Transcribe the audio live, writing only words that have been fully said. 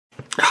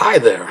Hi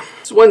there.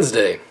 It's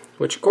Wednesday,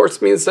 which of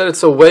course means that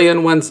it's a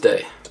weigh-in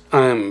Wednesday.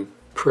 I'm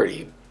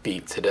pretty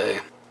beat today.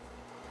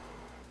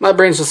 My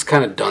brain's just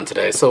kind of done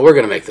today, so we're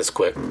gonna make this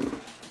quick.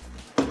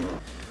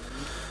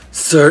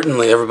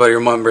 Certainly everybody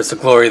remembers the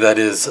glory that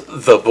is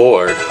the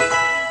board.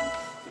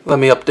 Let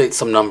me update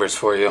some numbers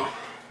for you.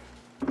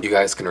 You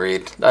guys can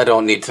read. I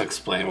don't need to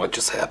explain what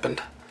just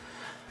happened.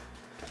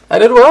 I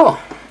did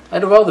well. I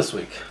did well this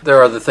week. There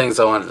are other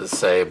things I wanted to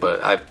say,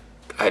 but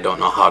I don't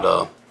know how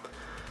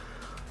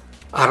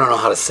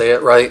to say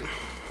it right.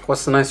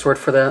 What's the nice word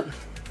for that?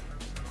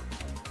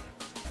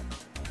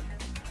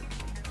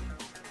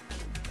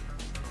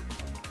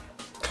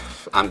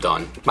 I'm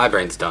done. My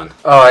brain's done.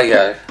 Oh,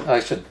 yeah. I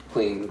should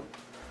clean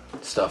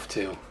stuff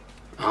too.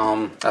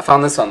 I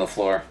found this on the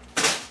floor.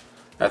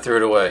 I threw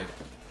it away.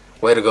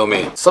 Way to go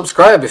me.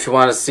 Subscribe if you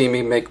want to see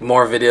me make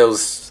more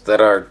videos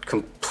that are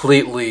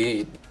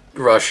completely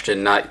rushed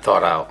and not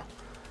thought out.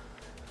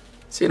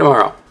 See you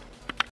tomorrow.